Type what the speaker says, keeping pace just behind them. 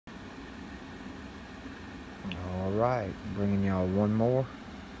Alright, bringing y'all one more.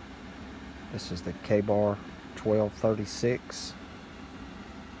 This is the Kabar 1236.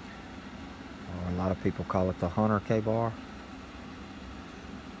 A lot of people call it the Hunter Kabar.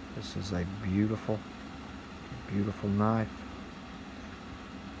 This is a beautiful, beautiful knife.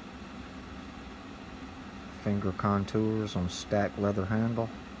 Finger contours on stacked leather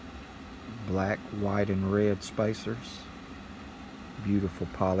handle. Black, white, and red spacers. Beautiful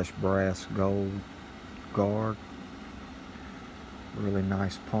polished brass gold guard. Really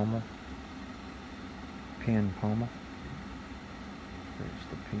nice pommel. Pin pommel. There's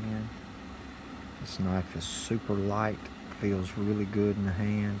the pin. This knife is super light. Feels really good in the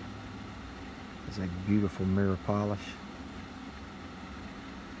hand. It's a beautiful mirror polish.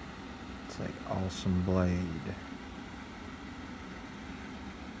 It's an awesome blade.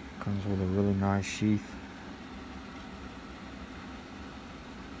 Comes with a really nice sheath.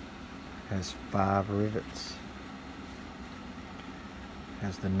 Has 5 rivets.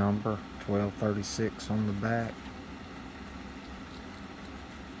 Has the number 1236 on the back.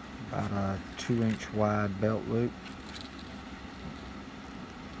 About a 2-inch wide belt loop.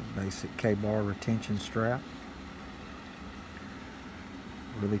 Basic Kabar retention strap.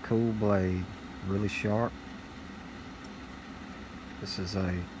 Really cool blade. Really sharp. This is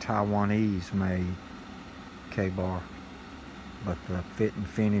a Taiwanese made Kabar, but the fit and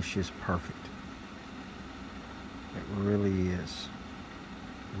finish is perfect. It really is.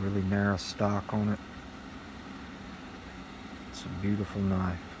 Really narrow stock on it. It's a beautiful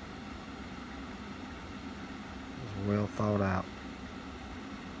knife. It's well thought out.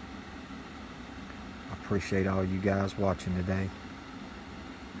 I appreciate all you guys watching today.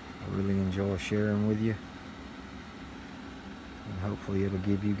 I really enjoy sharing with you. And hopefully it'll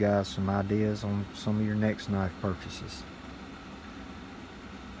give you guys some ideas on some of your next knife purchases.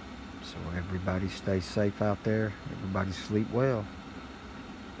 So everybody stay safe out there. Everybody sleep well.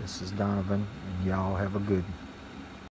 This is Donovan, and y'all have a good one.